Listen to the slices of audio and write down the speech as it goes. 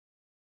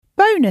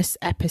bonus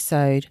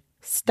episode,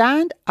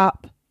 Stand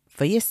Up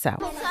for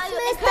Yourself.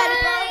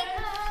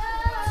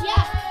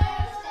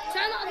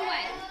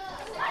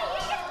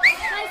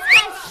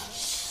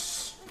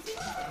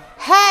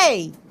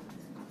 Hey!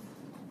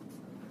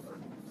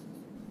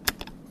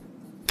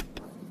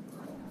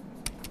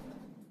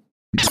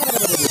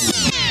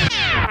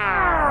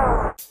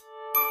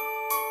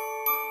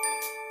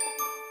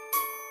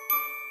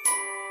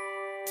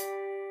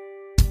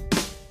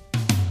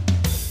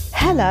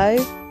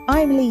 Hello,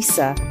 I'm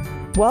Lisa.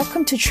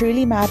 Welcome to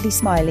Truly Madly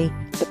Smiley,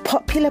 the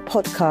popular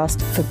podcast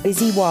for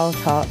busy wild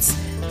hearts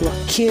who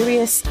are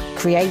curious,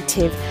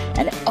 creative,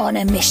 and on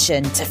a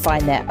mission to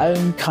find their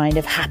own kind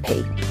of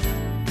happy.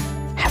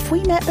 Have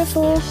we met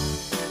before?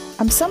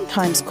 I'm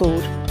sometimes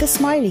called the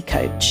Smiley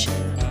Coach.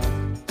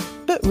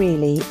 But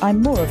really,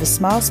 I'm more of a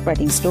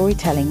smile-spreading,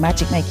 storytelling,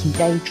 magic-making,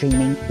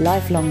 daydreaming,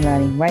 lifelong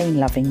learning,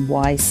 rain-loving,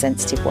 wise,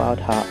 sensitive wild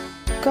heart.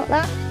 Got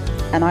that?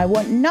 And I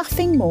want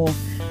nothing more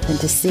than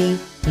to see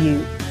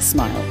you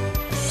smile.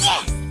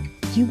 Yes!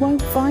 You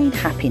won't find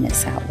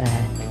happiness out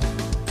there.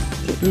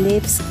 It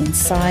lives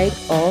inside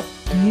of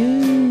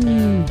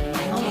you.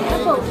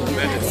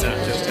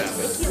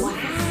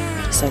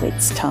 So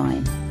it's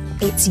time.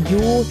 It's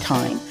your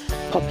time.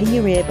 Pop in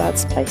your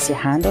earbuds, place your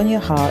hand on your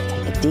heart,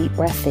 take a deep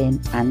breath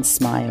in and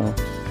smile.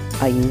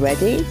 Are you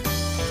ready?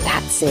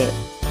 That's it.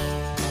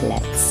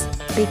 Let's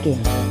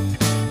begin.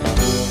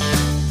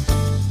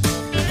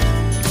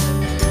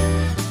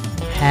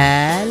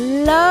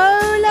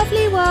 Hello,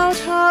 lovely wild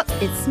hearts.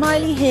 It's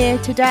Smiley here.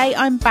 Today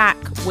I'm back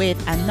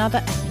with another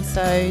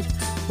episode.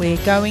 We're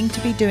going to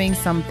be doing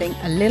something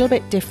a little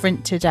bit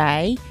different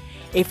today.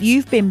 If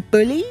you've been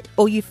bullied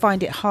or you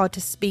find it hard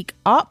to speak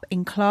up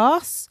in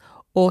class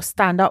or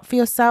stand up for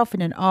yourself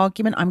in an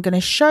argument, I'm going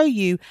to show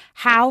you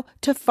how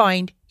to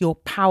find your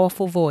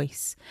powerful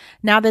voice.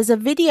 Now, there's a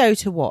video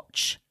to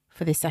watch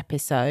for this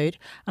episode,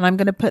 and I'm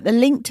going to put the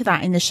link to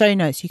that in the show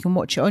notes. You can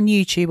watch it on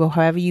YouTube or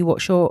however you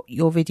watch your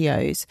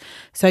videos.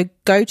 So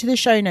go to the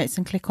show notes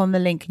and click on the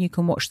link and you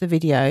can watch the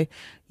video.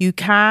 You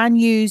can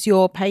use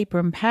your paper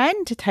and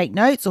pen to take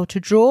notes or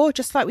to draw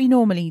just like we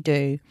normally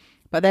do.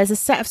 But there's a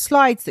set of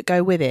slides that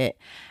go with it.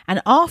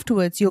 And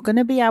afterwards, you're going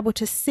to be able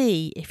to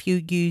see if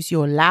you use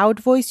your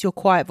loud voice, your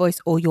quiet voice,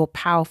 or your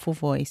powerful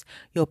voice.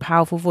 Your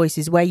powerful voice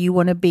is where you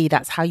want to be.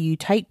 That's how you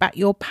take back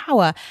your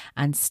power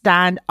and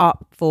stand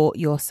up for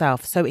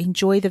yourself. So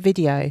enjoy the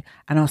video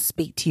and I'll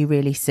speak to you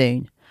really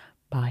soon.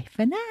 Bye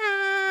for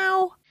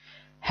now.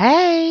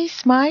 Hey,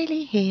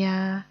 Smiley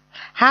here.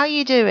 How are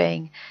you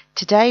doing?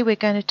 Today we're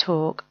going to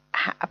talk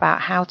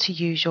about how to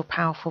use your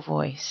powerful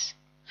voice.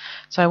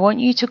 So I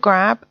want you to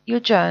grab your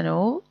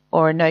journal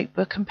or a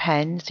notebook and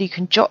pen so you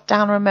can jot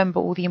down and remember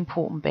all the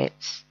important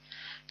bits.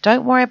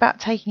 Don't worry about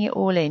taking it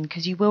all in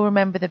because you will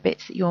remember the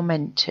bits that you're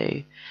meant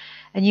to.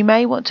 And you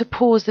may want to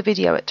pause the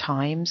video at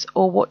times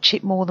or watch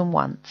it more than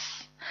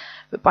once.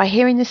 But by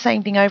hearing the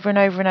same thing over and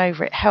over and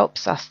over, it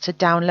helps us to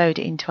download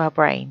it into our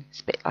brain.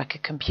 It's a bit like a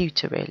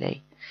computer,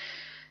 really.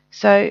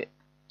 So,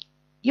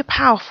 your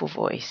powerful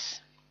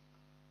voice.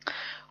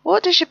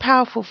 What does your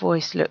powerful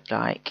voice look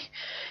like?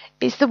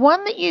 It's the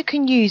one that you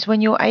can use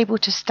when you're able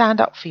to stand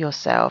up for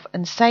yourself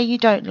and say you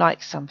don't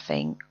like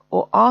something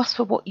or ask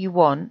for what you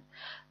want,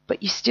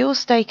 but you still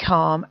stay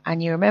calm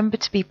and you remember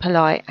to be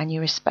polite and you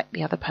respect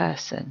the other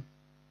person.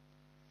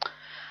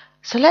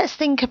 So let's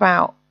think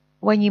about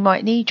when you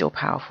might need your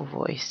powerful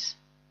voice.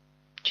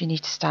 Do you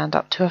need to stand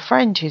up to a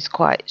friend who's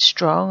quite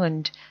strong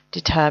and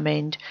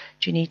determined?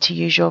 Do you need to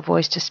use your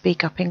voice to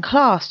speak up in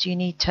class? Do you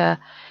need to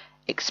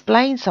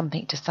explain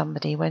something to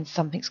somebody when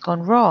something's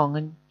gone wrong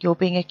and you're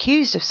being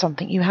accused of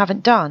something you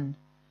haven't done?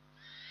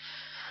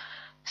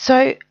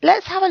 So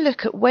let's have a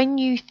look at when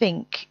you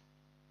think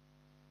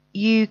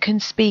you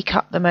can speak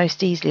up the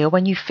most easily or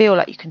when you feel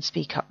like you can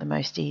speak up the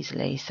most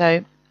easily.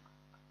 So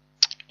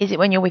is it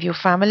when you're with your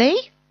family?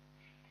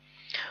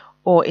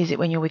 Or is it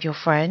when you're with your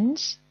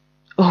friends?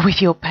 Or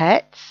with your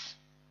pets?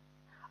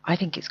 I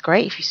think it's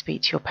great if you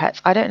speak to your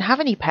pets. I don't have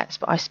any pets,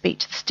 but I speak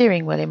to the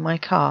steering wheel in my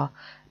car.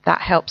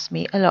 That helps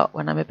me a lot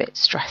when I'm a bit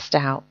stressed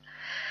out.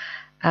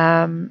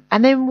 And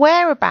then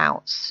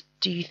whereabouts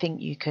do you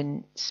think you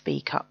can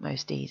speak up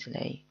most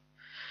easily?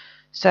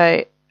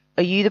 So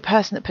are you the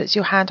person that puts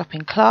your hand up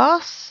in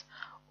class?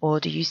 Or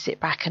do you sit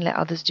back and let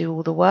others do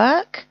all the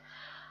work?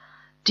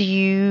 Are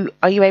you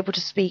able to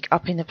speak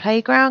up in the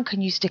playground?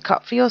 Can you stick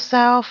up for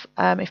yourself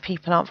if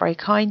people aren't very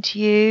kind to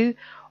you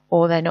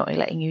or they're not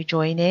letting you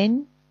join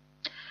in?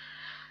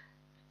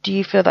 Do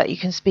you feel that you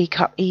can speak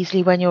up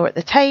easily when you're at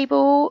the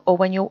table or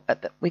when you're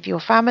with your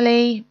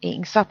family,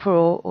 eating supper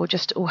or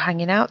just all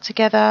hanging out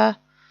together?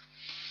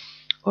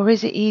 Or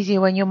is it easier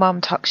when your mum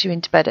tucks you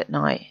into bed at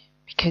night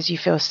because you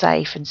feel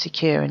safe and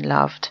secure and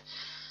loved?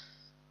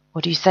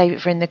 Or do you save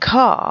it for in the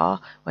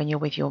car when you're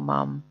with your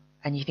mum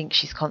and you think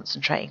she's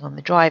concentrating on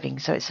the driving,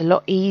 so it's a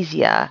lot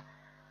easier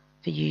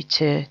for you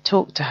to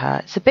talk to her?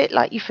 It's a bit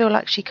like you feel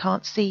like she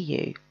can't see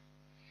you.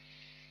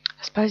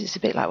 I suppose it's a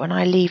bit like when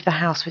I leave the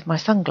house with my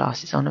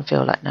sunglasses on and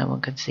feel like no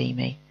one can see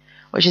me,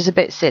 which is a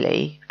bit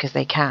silly because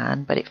they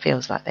can, but it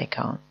feels like they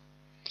can't.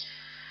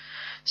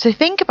 So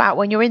think about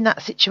when you're in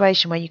that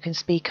situation where you can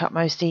speak up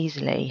most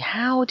easily.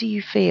 How do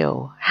you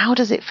feel? How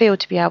does it feel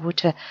to be able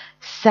to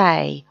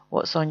say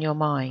what's on your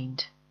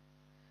mind?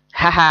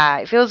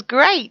 Haha, it feels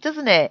great,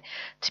 doesn't it?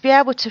 To be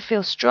able to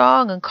feel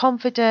strong and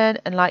confident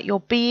and like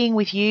you're being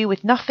with you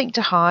with nothing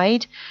to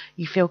hide.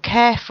 You feel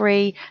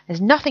carefree,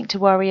 there's nothing to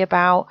worry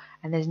about,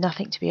 and there's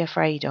nothing to be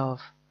afraid of.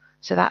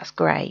 So that's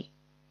great.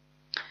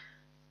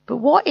 But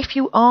what if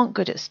you aren't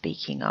good at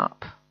speaking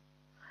up?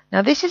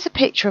 Now, this is a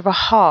picture of a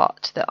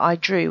heart that I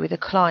drew with a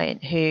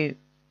client who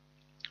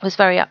was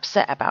very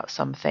upset about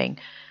something.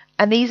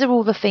 And these are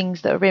all the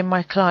things that are in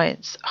my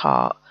client's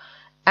heart.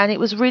 And it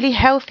was really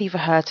healthy for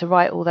her to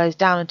write all those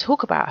down and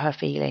talk about her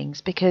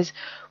feelings, because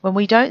when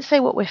we don't say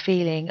what we're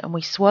feeling and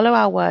we swallow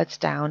our words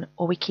down,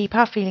 or we keep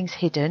our feelings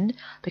hidden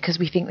because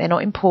we think they're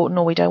not important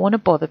or we don't want to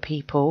bother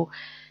people,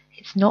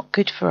 it's not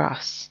good for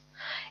us.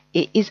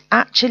 It is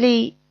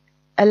actually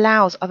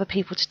allows other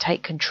people to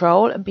take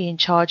control and be in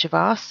charge of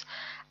us,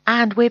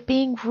 and we're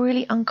being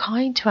really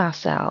unkind to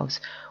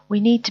ourselves. We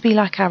need to be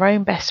like our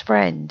own best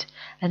friend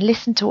and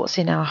listen to what's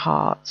in our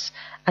hearts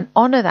and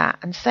honour that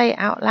and say it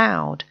out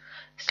loud.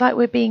 It's like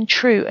we're being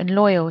true and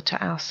loyal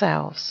to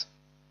ourselves.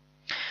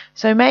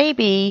 So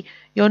maybe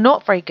you're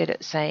not very good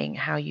at saying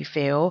how you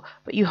feel,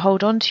 but you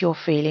hold on to your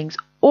feelings.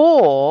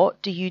 Or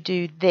do you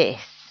do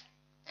this?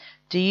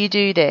 Do you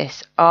do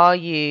this? Are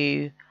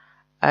you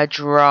a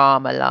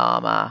drama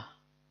llama?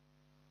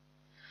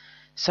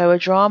 So a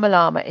drama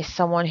llama is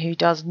someone who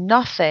does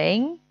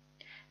nothing,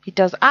 he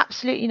does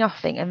absolutely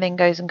nothing, and then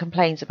goes and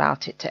complains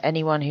about it to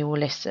anyone who will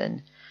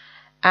listen.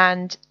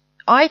 And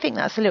I think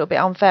that's a little bit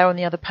unfair on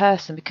the other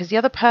person, because the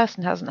other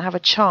person doesn't have a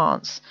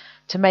chance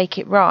to make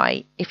it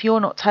right if you're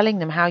not telling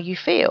them how you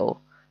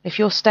feel, if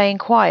you're staying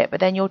quiet,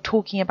 but then you're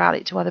talking about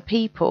it to other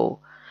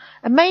people.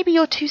 And maybe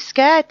you're too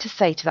scared to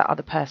say to that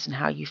other person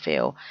how you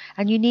feel,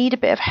 and you need a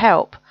bit of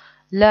help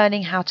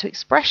learning how to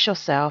express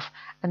yourself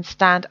and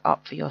stand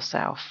up for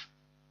yourself.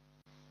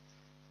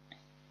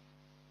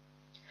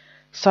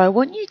 So I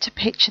want you to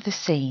picture the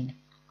scene.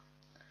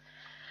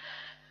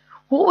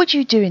 What would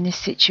you do in this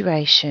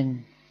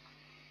situation?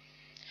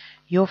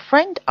 Your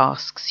friend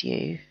asks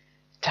you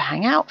to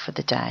hang out for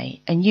the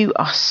day, and you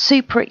are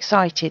super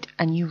excited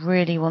and you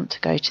really want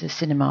to go to the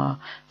cinema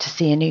to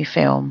see a new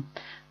film,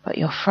 but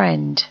your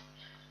friend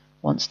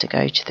wants to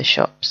go to the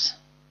shops.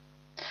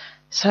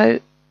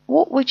 So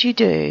what would you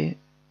do?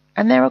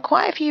 And there are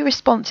quite a few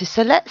responses,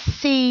 so let's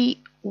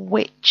see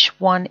which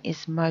one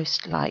is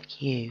most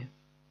like you.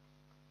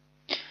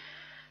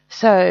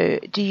 So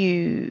do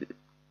you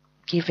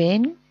give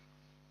in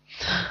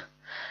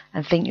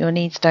and think your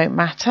needs don't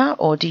matter?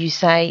 Or do you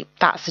say,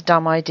 that's a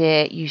dumb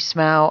idea, you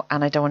smell,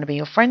 and I don't want to be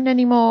your friend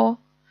anymore?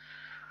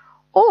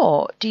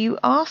 Or do you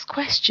ask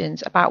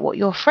questions about what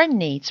your friend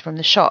needs from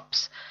the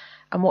shops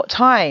and what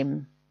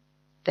time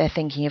they're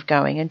thinking of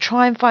going, and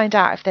try and find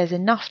out if there's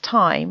enough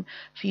time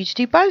for you to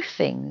do both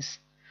things?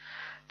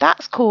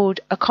 That's called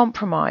a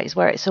compromise,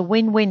 where it's a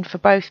win-win for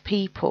both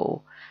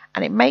people,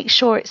 and it makes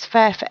sure it's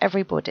fair for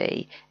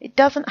everybody. It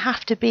doesn't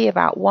have to be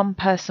about one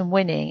person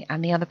winning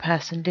and the other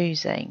person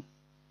losing.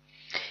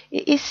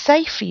 It is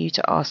safe for you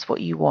to ask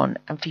what you want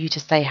and for you to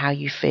say how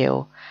you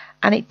feel.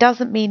 And it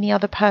doesn't mean the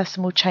other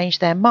person will change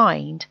their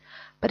mind,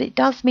 but it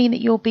does mean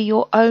that you'll be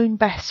your own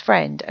best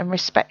friend and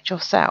respect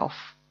yourself.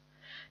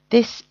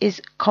 This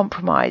is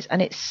compromise,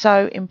 and it's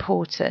so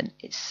important.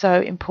 It's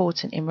so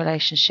important in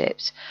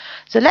relationships.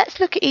 So let's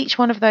look at each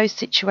one of those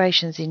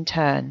situations in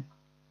turn.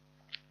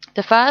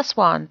 The first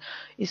one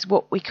is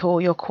what we call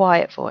your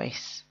quiet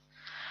voice.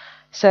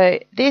 So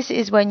this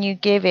is when you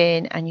give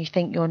in and you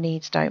think your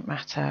needs don't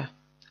matter.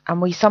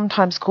 And we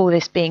sometimes call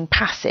this being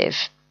passive.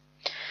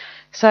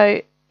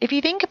 So if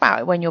you think about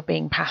it, when you're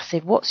being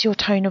passive, what's your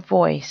tone of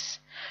voice?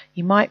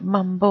 You might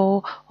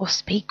mumble or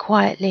speak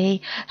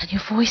quietly, and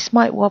your voice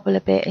might wobble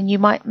a bit, and you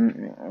might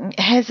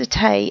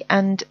hesitate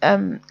and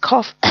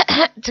cough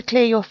to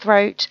clear your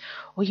throat,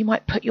 or you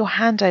might put your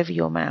hand over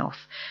your mouth.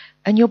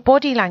 And your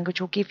body language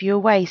will give you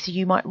away, so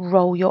you might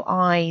roll your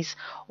eyes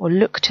or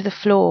look to the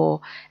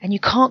floor, and you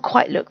can't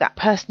quite look that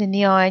person in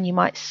the eye, and you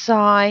might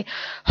sigh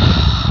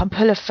and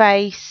pull a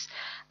face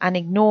and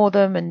ignore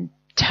them and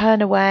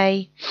turn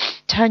away,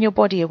 turn your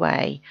body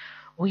away.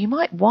 Or you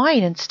might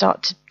whine and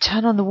start to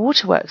turn on the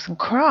waterworks and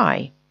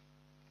cry.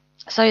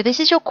 So this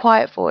is your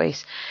quiet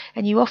voice,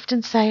 and you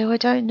often say, oh, I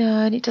don't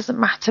know, and it doesn't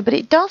matter, but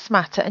it does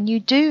matter, and you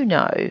do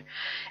know,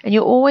 and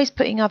you're always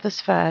putting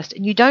others first,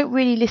 and you don't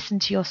really listen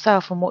to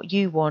yourself and what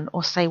you want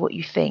or say what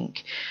you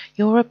think.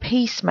 You're a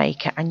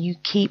peacemaker, and you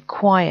keep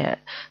quiet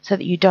so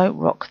that you don't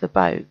rock the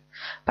boat.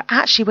 But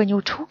actually, when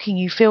you're talking,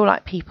 you feel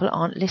like people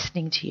aren't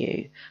listening to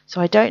you. So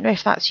I don't know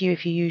if that's you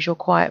if you use your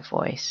quiet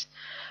voice.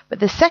 But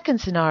the second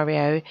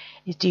scenario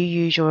is, do you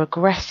use your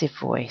aggressive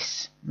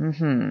voice?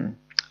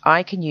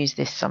 I can use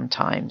this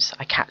sometimes.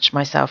 I catch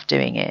myself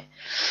doing it.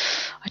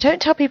 I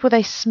don't tell people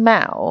they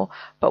smell,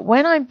 but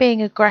when I'm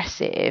being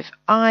aggressive,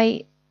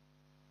 I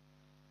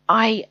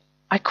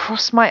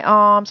cross my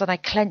arms and I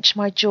clench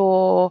my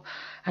jaw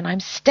and I'm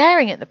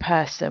staring at the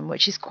person,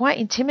 which is quite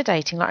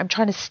intimidating, like I'm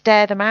trying to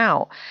stare them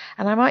out,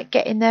 and I might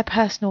get in their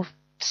personal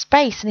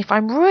space, and if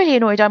I'm really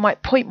annoyed I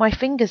might point my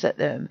fingers at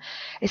them.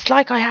 It's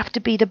like I have to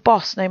be the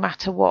boss no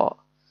matter what.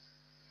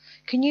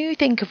 Can you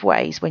think of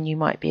ways when you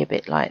might be a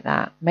bit like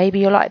that? Maybe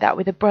you're like that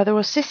with a brother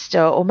or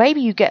sister, or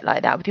maybe you get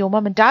like that with your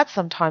mum and dad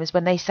sometimes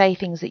when they say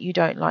things that you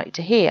don't like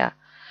to hear.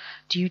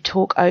 Do you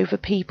talk over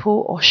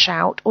people or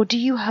shout, or do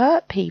you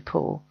hurt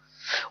people?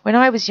 When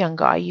I was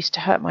younger, I used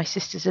to hurt my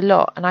sisters a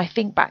lot, and I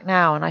think back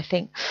now and I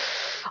think,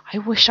 I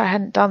wish I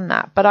hadn't done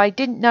that, but I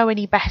didn't know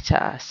any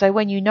better. So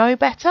when you know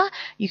better,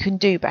 you can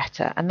do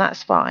better, and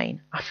that's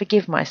fine. I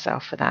forgive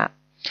myself for that.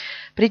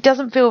 But it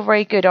doesn't feel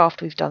very good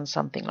after we've done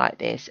something like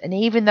this, and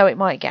even though it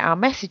might get our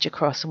message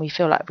across and we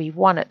feel like we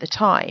won at the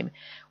time,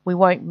 we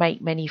won't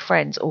make many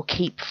friends or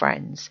keep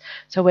friends.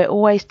 So we're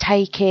always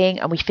taking,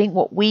 and we think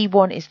what we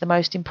want is the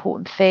most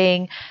important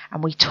thing,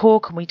 and we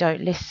talk and we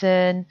don't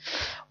listen.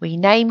 We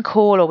name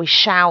call or we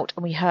shout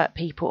and we hurt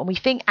people, and we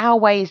think our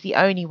way is the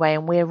only way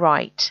and we're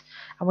right.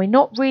 And we're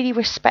not really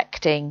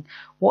respecting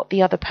what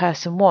the other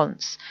person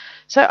wants.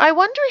 So I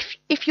wonder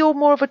if you're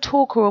more of a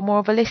talker or more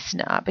of a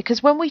listener,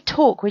 because when we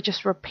talk, we're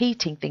just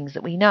repeating things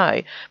that we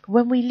know. But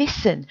when we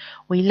listen,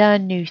 we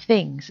learn new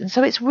things. And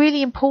so it's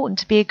really important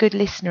to be a good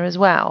listener as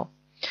well.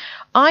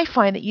 I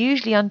find that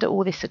usually under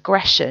all this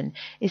aggression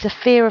is a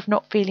fear of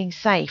not feeling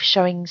safe,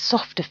 showing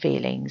softer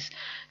feelings.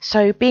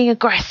 So being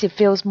aggressive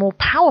feels more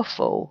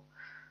powerful.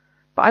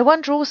 But I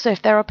wonder also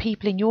if there are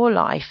people in your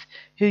life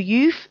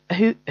who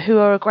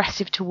are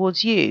aggressive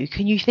towards you.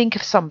 Can you think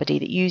of somebody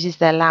that uses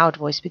their loud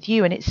voice with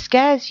you and it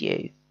scares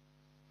you?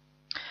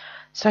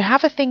 So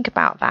have a think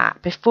about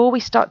that before we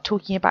start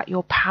talking about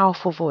your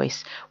powerful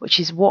voice, which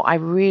is what I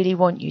really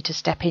want you to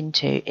step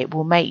into. It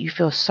will make you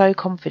feel so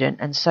confident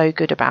and so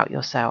good about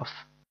yourself.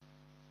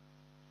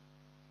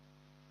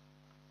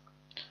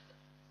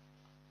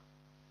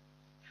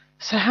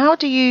 So how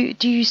do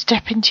you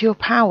step into your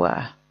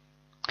power?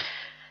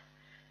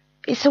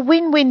 It's a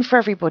win-win for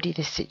everybody,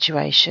 this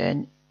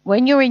situation.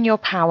 When you're in your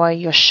power,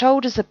 your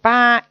shoulders are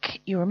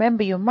back, you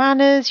remember your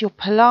manners, you're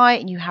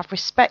polite and you have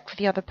respect for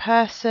the other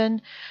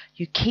person,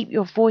 you keep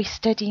your voice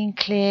steady and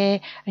clear,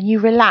 and you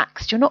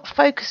relaxed. You're not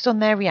focused on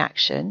their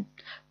reaction.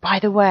 By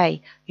the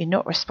way, you're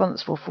not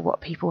responsible for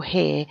what people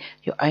hear,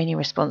 you're only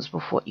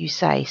responsible for what you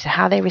say. So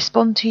how they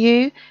respond to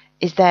you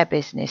is their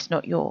business,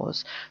 not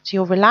yours. So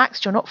you're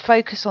relaxed, you're not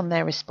focused on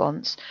their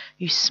response.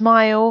 You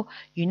smile,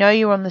 you know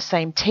you're on the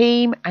same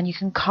team, and you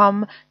can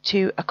come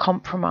to a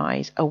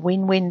compromise, a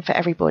win-win for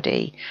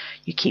everybody.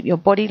 You keep your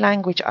body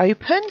language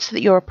open so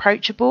that you're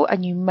approachable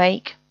and you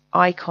make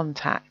eye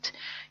contact.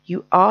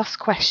 You ask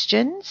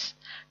questions,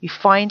 you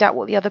find out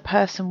what the other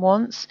person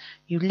wants,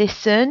 you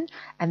listen,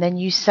 and then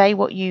you say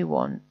what you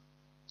want.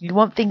 You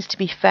want things to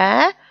be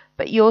fair,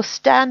 but you'll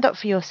stand up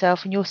for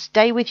yourself and you'll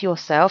stay with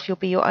yourself. You'll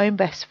be your own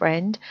best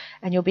friend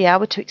and you'll be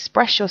able to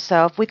express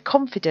yourself with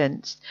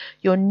confidence.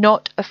 You're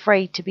not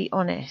afraid to be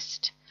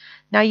honest.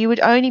 Now, you would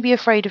only be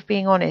afraid of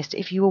being honest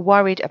if you were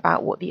worried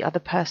about what the other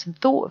person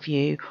thought of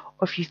you,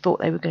 or if you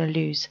thought they were going to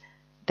lose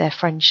their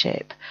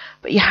friendship.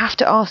 But you have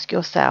to ask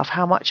yourself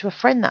how much of a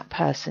friend that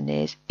person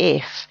is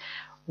if,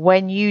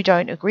 when you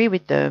don't agree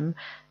with them,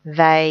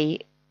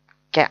 they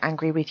get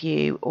angry with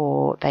you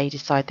or they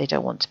decide they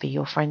don't want to be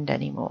your friend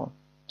anymore.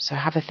 So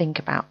have a think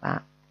about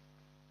that.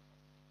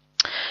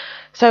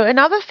 So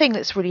another thing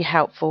that's really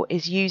helpful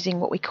is using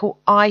what we call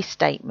I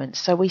statements.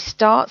 So we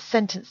start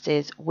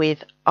sentences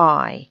with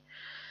I.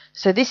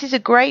 So this is a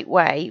great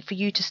way for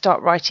you to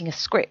start writing a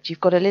script. You've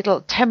got a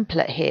little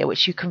template here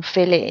which you can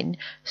fill in.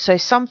 So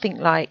something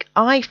like,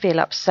 I feel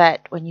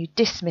upset when you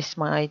dismiss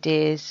my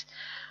ideas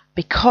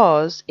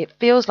because it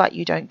feels like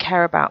you don't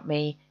care about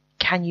me.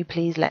 Can you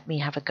please let me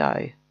have a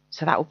go?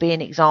 So that would be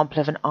an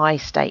example of an I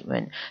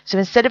statement. So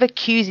instead of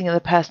accusing the other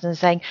person and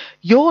saying,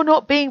 you're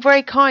not being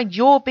very kind,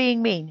 you're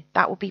being mean,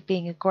 that would be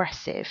being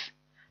aggressive.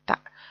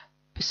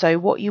 So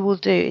what you will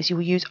do is you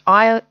will use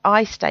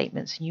I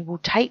statements and you will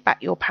take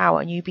back your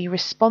power and you be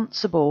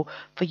responsible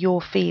for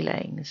your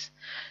feelings.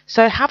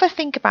 So have a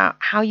think about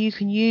how you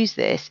can use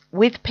this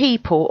with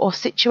people or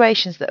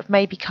situations that have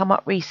maybe come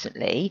up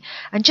recently,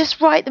 and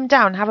just write them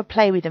down, have a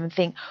play with them and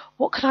think,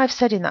 what could I have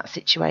said in that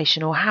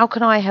situation, or how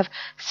can I have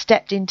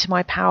stepped into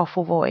my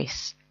powerful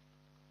voice?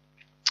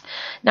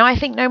 Now, I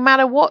think no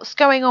matter what's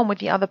going on with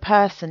the other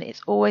person,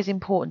 it's always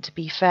important to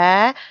be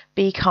fair,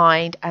 be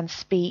kind, and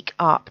speak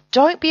up.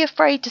 Don't be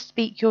afraid to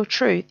speak your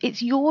truth.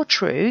 It's your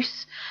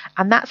truth,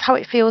 and that's how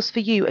it feels for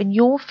you, and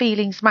your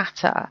feelings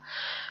matter.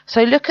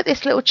 So look at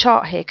this little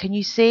chart here. Can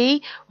you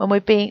see when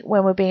we're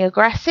being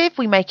aggressive,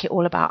 we make it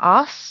all about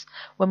us.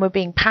 When we're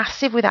being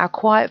passive with our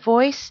quiet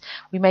voice,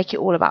 we make it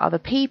all about other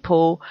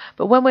people.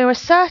 But when we're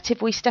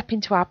assertive, we step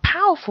into our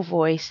powerful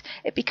voice.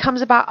 It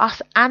becomes about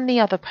us and the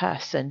other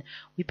person.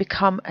 We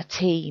become a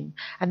team.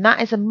 And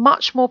that is a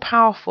much more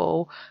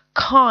powerful,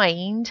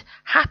 kind,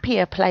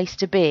 happier place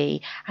to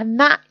be. And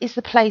that is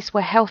the place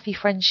where healthy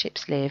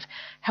friendships live.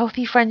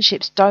 Healthy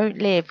friendships don't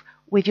live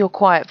with your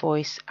quiet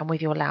voice and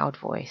with your loud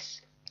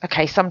voice.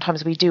 Okay,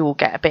 sometimes we do all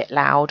get a bit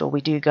loud or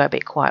we do go a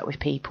bit quiet with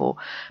people,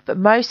 but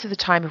most of the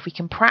time, if we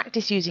can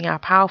practice using our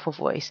powerful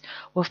voice,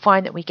 we'll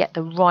find that we get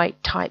the right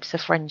types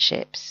of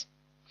friendships.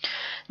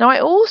 Now, I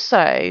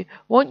also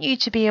want you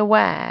to be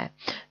aware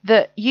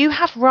that you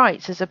have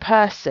rights as a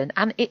person,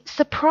 and it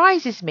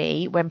surprises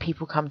me when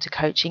people come to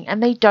coaching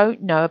and they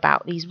don't know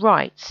about these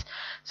rights.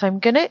 So I'm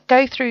going to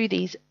go through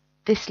this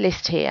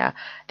list here.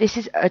 This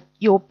is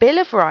your Bill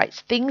of Rights,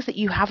 things that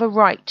you have a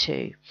right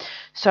to.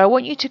 So I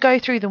want you to go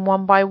through them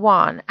one by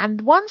one,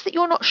 and ones that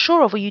you're not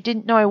sure of or you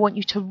didn't know, I want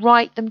you to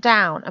write them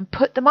down and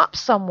put them up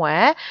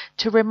somewhere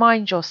to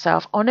remind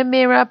yourself, on a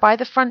mirror, by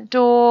the front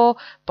door,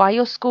 by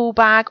your school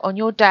bag, on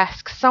your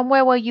desk,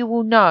 somewhere where you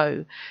will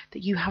know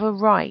that you have a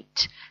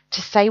right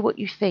to say what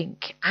you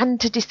think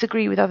and to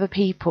disagree with other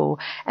people,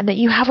 and that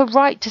you have a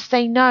right to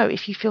say no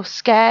if you feel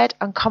scared,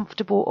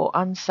 uncomfortable or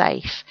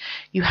unsafe.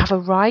 You have a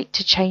right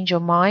to change your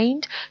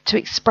mind, to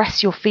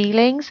express your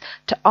feelings,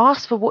 to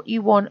ask for what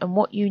you want and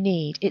what you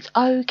need. It's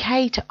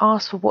okay to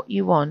ask for what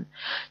you want,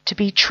 to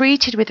be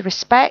treated with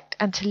respect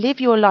and to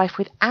live your life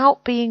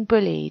without being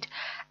bullied.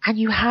 And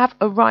you have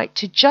a right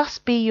to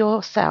just be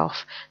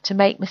yourself, to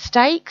make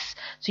mistakes.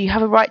 So you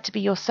have a right to be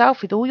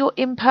yourself with all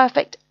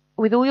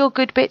your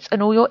good bits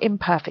and all your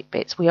imperfect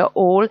bits. We are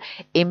all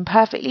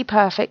imperfectly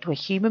perfect. We're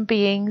human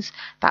beings.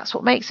 That's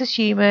what makes us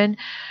human.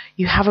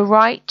 You have a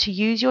right to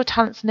use your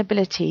talents and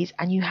abilities,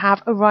 and you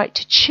have a right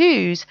to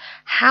choose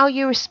how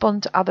you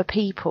respond to other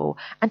people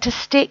and to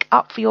stick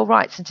up for your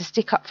rights and to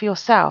stick up for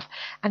yourself.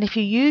 And if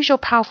you use your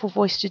powerful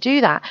voice to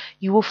do that,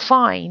 you will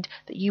find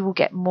that you will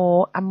get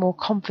more and more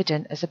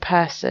confident as a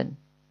person.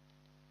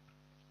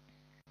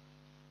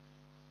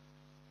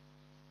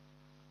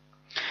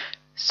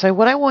 So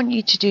what I want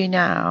you to do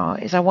now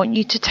is I want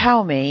you to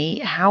tell me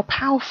how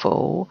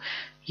powerful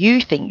you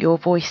think your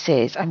voice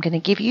is. I'm going to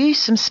give you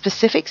some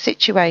specific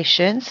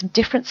situations, some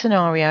different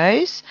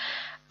scenarios,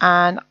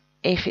 and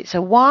if it's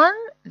a 1,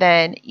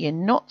 then you're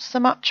not so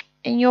much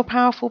in your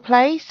powerful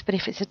place, but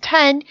if it's a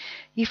 10,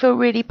 you feel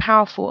really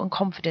powerful and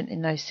confident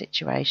in those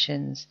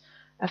situations.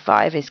 A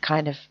 5 is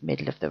kind of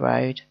middle of the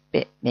road,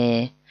 bit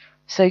meh.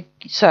 So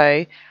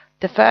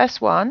the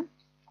first one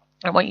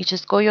I want you to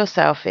score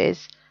yourself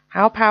is,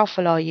 how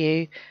powerful are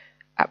you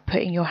at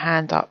putting your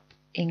hand up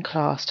in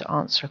class to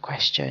answer a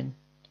question?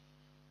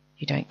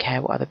 You don't care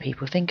what other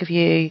people think of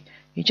you.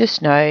 You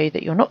just know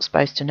that you're not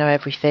supposed to know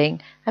everything,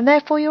 and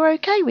therefore you're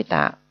okay with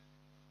that.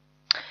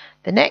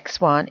 The next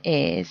one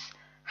is,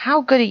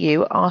 how good are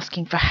you at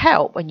asking for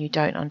help when you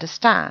don't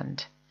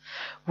understand?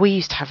 We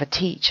used to have a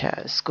teacher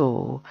at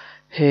school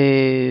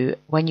who,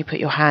 when you put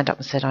your hand up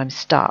and said, I'm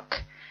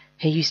stuck,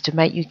 he used to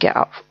make you get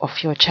up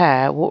off your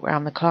chair, walk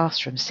around the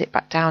classroom, sit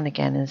back down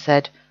again and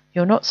said,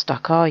 you're not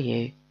stuck, are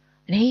you?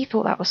 And he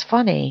thought that was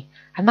funny.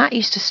 And that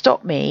used to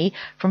stop me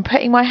from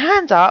putting my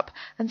hand up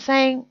and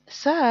saying,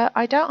 sir,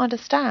 I don't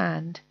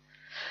understand.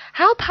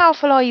 How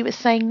powerful are you at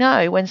saying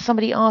no when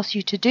somebody asks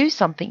you to do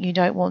something you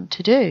don't want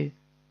to do?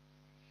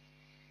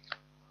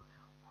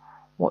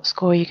 What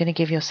score are you going to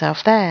give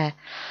yourself there?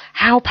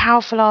 How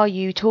powerful are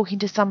you talking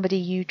to somebody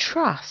you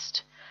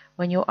trust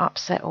when you're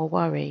upset or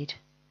worried?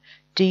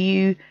 Do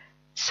you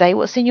say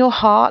what's in your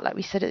heart, like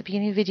we said at the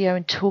beginning of the video,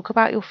 and talk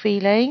about your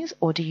feelings,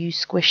 or do you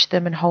squish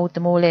them and hold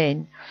them all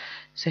in?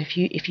 So if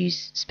you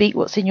speak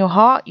what's in your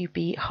heart, you'd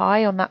be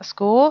high on that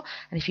score,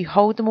 and if you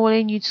hold them all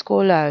in, you'd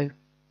score low.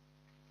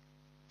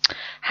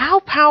 How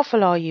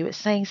powerful are you at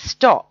saying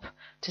stop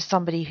to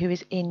somebody who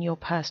is in your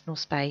personal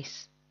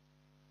space?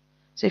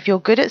 So if you're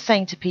good at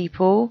saying to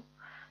people,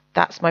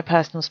 that's my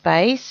personal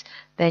space,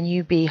 then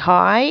you be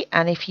high.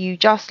 And if you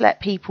just let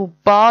people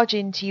barge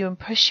into you and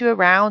push you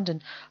around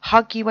and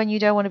hug you when you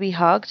don't want to be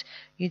hugged,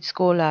 you'd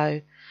score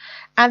low.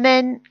 And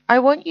then I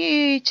want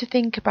you to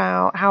think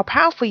about how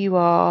powerful you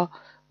are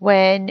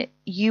when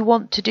you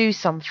want to do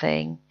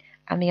something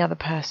and the other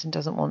person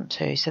doesn't want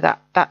to. So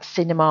that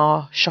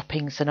cinema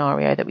shopping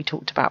scenario that we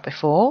talked about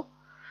before.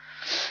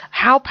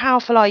 How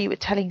powerful are you at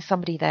telling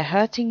somebody they're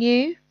hurting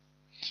you?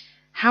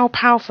 How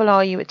powerful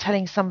are you at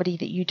telling somebody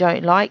that you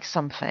don't like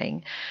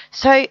something?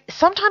 So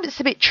sometimes it's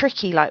a bit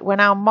tricky, like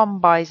when our mum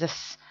buys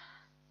us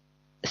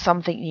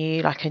something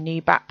new, like a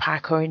new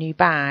backpack or a new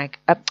bag,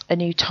 a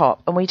new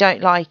top, and we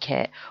don't like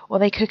it, or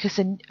they cook us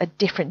a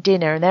different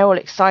dinner and they're all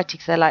excited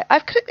because they're like,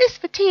 I've cooked this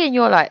for tea, and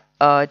you're like,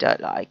 oh, I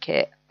don't like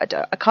it.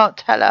 I can't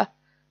tell her.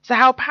 So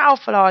how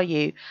powerful are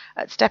you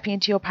at stepping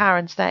into your power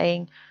and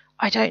saying,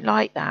 I don't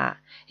like that?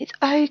 It's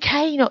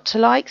okay not to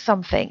like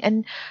something,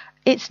 and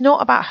it's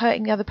not about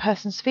hurting the other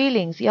person's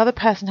feelings. The other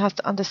person has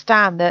to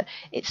understand that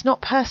it's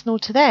not personal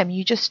to them.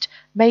 You just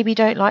maybe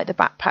don't like the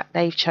backpack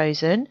they've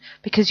chosen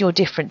because you're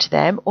different to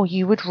them, or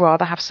you would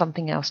rather have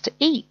something else to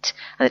eat.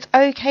 And it's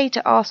okay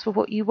to ask for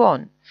what you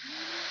want.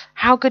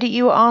 How good are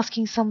you at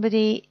asking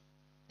somebody,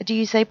 do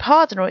you say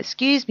pardon or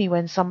excuse me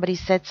when somebody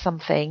said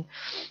something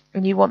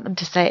and you want them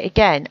to say it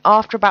again?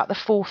 After about the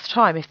 4th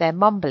time, if they're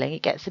mumbling,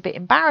 it gets a bit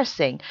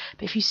embarrassing.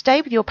 But if you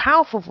stay with your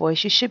powerful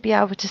voice, you should be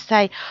able to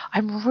say,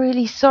 I'm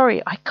really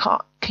sorry,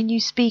 can you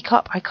speak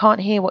up? I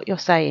can't hear what you're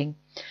saying.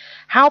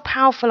 How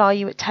powerful are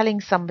you at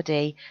telling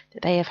somebody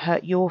that they have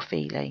hurt your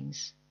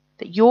feelings,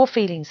 that your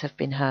feelings have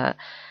been hurt?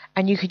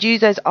 And you could use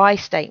those I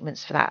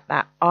statements for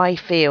that I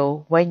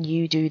feel when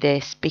you do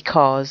this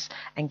because,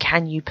 and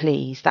can you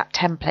please, that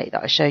template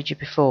that I showed you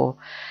before.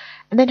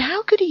 And then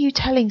how good are you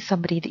telling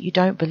somebody that you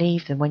don't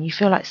believe them when you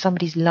feel like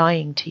somebody's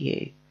lying to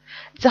you?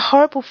 It's a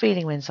horrible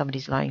feeling when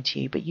somebody's lying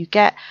to you, but you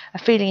get a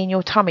feeling in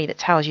your tummy that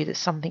tells you that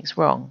something's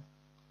wrong.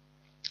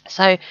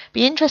 So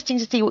be interesting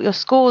to see what your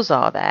scores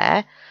are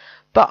there.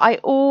 But I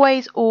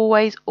always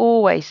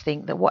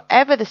think that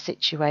whatever the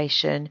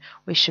situation,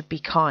 we should be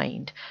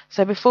kind.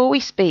 So before we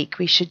speak,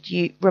 we should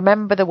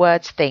remember the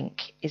words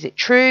think. Is it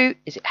true?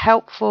 Is it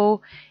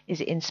helpful? Is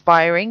it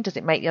inspiring? Does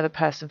it make the other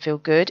person feel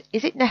good?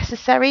 Is it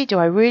necessary? Do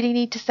I really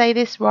need to say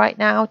this right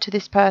now to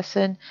this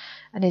person?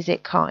 And is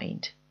it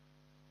kind?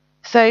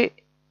 So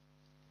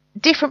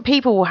different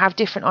people will have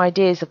different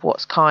ideas of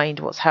what's kind,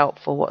 what's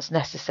helpful, what's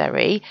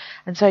necessary.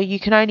 And so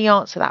you can only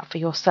answer that for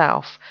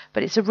yourself.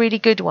 But it's a really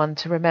good one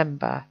to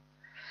remember.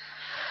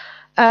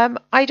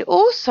 I'd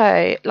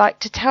also like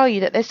to tell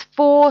you that there's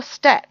 4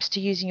 steps to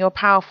using your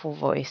powerful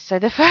voice. So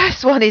the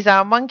first one is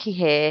our monkey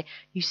here.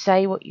 You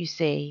say what you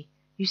see.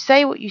 You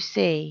say what you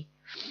see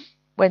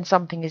when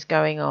something is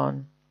going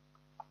on.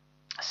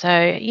 So,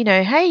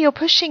 hey, you're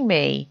pushing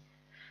me.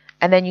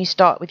 And then you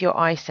start with your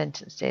I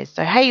sentences.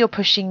 So, hey, you're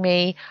pushing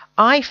me.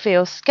 I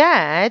feel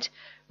scared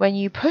when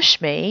you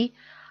push me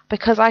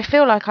because I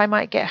feel like I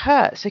might get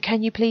hurt. So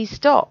can you please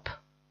stop?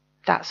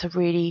 So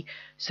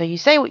you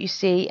say what you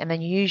see and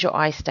then you use your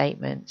I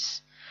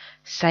statements.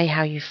 Say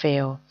how you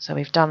feel. So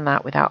we've done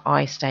that with our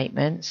I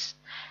statements.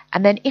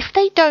 And then if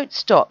they don't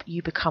stop,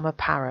 you become a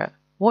parrot.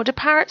 What do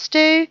parrots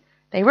do?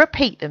 They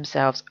repeat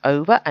themselves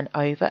over and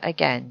over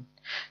again.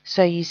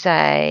 So you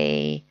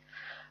say,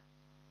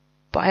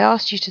 but I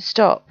asked you to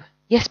stop.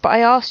 Yes, but I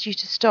asked you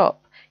to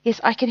stop. Yes,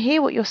 I can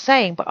hear what you're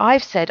saying, but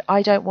I've said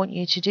I don't want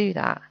you to do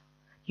that.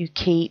 You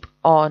keep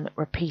on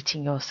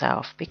repeating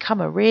yourself.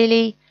 Become a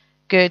really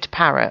good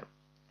parrot.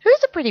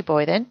 Who's a pretty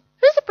boy then?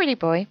 Who's a pretty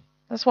boy?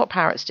 That's what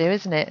parrots do,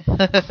 isn't it?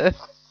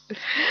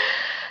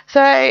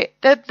 So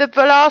the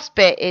last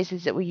bit is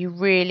that you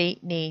really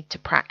need to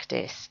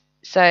practice.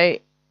 So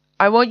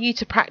I want you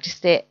to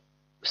practice it.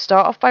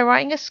 Start off by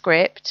writing a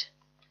script.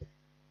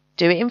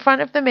 Do it in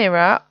front of the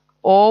mirror,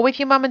 or with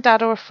your mum and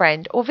dad or a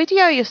friend, or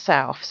video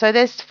yourself. So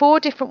there's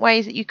 4 different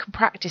ways that you can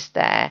practice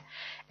there,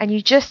 and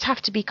you just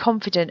have to be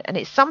confident. And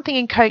it's something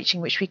in coaching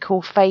which we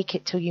call fake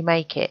it till you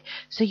make it.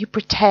 So you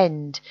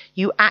pretend,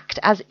 you act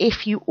as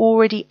if you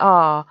already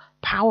are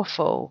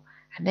powerful,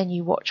 and then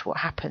you watch what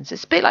happens.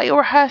 It's a bit like you're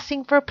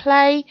rehearsing for a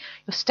play.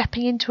 You're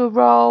stepping into a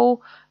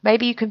role.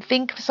 Maybe you can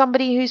think of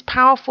somebody who's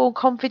powerful,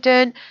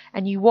 confident,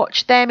 and you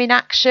watch them in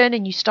action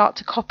and you start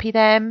to copy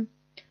them.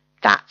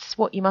 That's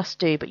what you must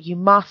do, but you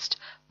must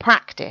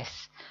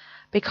practice,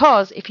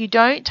 because if you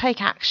don't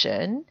take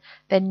action,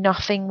 then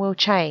nothing will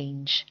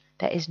change.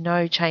 There is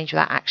no change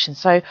without action.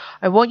 So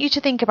I want you to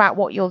think about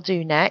what you'll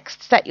do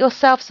next. Set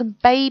yourself some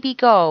baby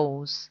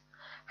goals.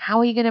 How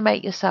are you going to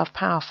make yourself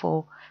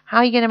powerful? How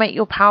are you going to make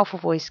your powerful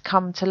voice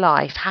come to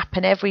life,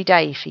 happen every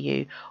day for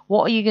you?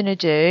 What are you going to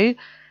do?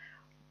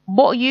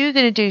 What are you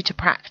going to do to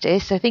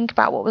practice? So think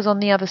about what was on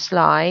the other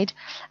slide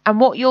and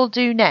what you'll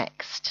do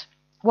next.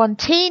 One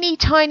teeny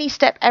tiny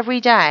step every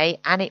day,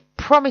 and it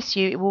promise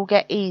you it will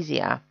get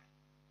easier.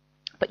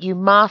 But you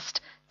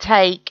must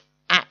take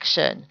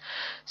action.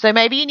 So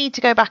maybe you need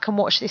to go back and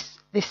watch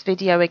this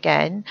video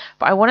again,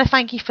 but I want to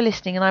thank you for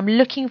listening, and I'm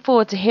looking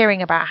forward to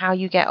hearing about how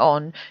you get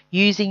on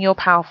using your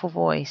powerful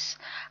voice.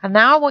 And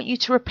now I want you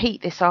to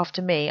repeat this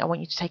after me. I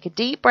want you to take a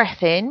deep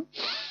breath in,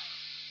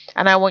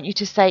 and I want you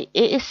to say,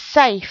 it is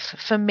safe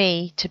for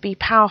me to be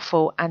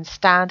powerful and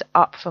stand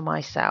up for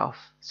myself.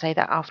 Say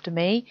that after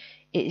me.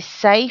 It is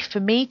safe for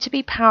me to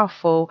be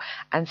powerful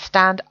and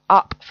stand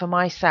up for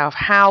myself.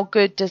 How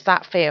good does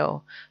that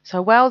feel?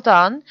 So well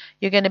done.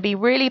 You're going to be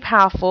really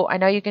powerful. I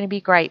know you're going to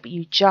be great, but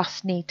you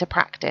just need to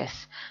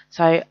practice.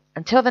 So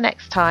until the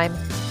next time,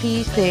 see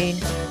you soon.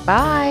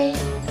 Bye.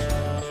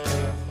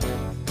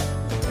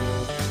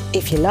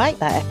 If you like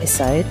that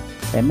episode,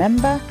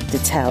 remember to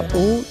tell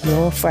all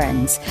your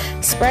friends.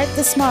 Spread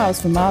the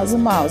smiles for miles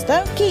and miles.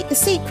 Don't keep the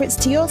secrets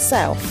to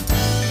yourself.